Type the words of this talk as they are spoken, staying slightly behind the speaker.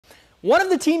One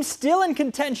of the teams still in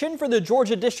contention for the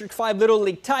Georgia District 5 Little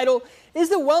League title is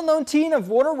the well-known team of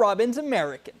Warner Robins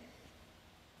American.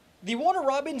 The Warner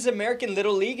Robins American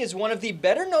Little League is one of the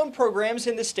better-known programs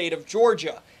in the state of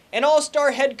Georgia. And All-Star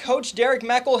head coach Derek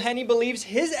McElhenney believes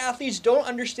his athletes don't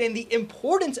understand the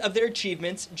importance of their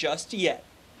achievements just yet.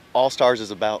 All-Stars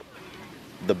is about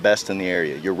the best in the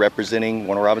area. You're representing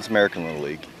Warner Robins American Little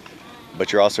League,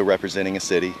 but you're also representing a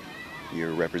city.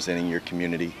 You're representing your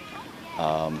community.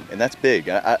 And that's big.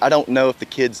 I don't know if the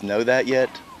kids know that yet.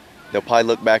 They'll probably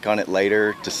look back on it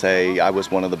later to say I was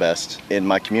one of the best in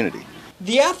my community.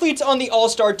 The athletes on the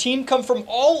All-Star team come from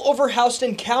all over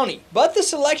Houston County, but the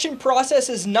selection process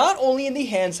is not only in the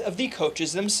hands of the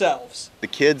coaches themselves. The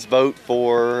kids vote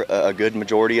for a good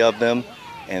majority of them,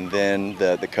 and then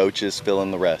the coaches fill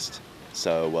in the rest.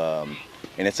 So,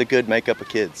 and it's a good makeup of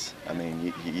kids. I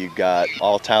mean, you got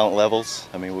all talent levels.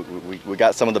 I mean, we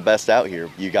got some of the best out here.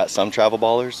 You got some travel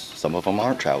ballers, some of them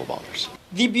aren't travel ballers.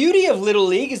 The beauty of Little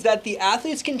League is that the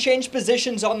athletes can change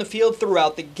positions on the field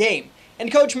throughout the game.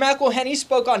 And Coach McElhenney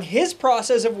spoke on his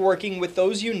process of working with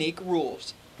those unique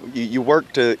rules. You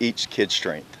work to each kid's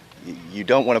strength. You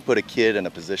don't want to put a kid in a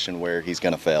position where he's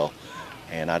going to fail.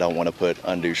 And I don't want to put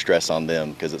undue stress on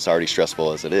them because it's already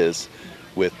stressful as it is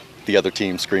with the other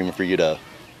team screaming for you to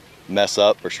mess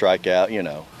up or strike out. You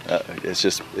know, it's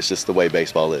just the way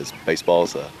baseball is. Baseball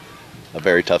is a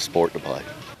very tough sport to play.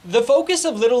 The focus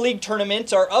of Little League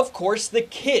tournaments are, of course, the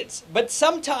kids, but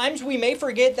sometimes we may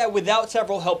forget that without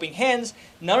several helping hands,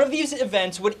 none of these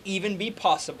events would even be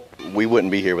possible. We wouldn't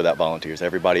be here without volunteers.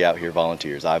 Everybody out here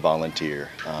volunteers. I volunteer.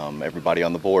 Everybody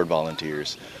on the board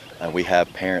volunteers. We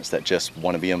have parents that just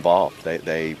want to be involved.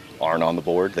 They aren't on the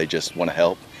board. They just want to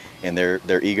help, and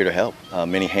they're eager to help.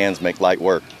 Many hands make light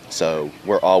work, so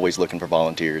we're always looking for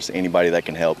volunteers, anybody that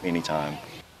can help anytime.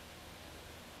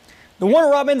 The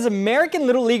Warner Robins American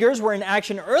Little Leaguers were in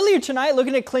action earlier tonight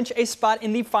looking to clinch a spot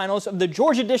in the finals of the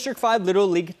Georgia District 5 Little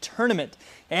League Tournament.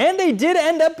 And they did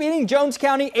end up beating Jones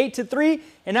County 8-3,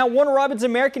 and now Warner Robins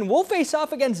American will face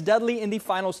off against Dudley in the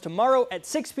finals tomorrow at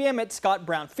 6 p.m. at Scott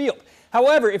Brown Field.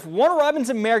 However, if Warner Robins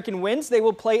American wins, they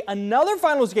will play another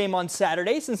finals game on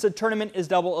Saturday since the tournament is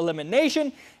double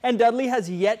elimination and Dudley has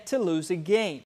yet to lose a game.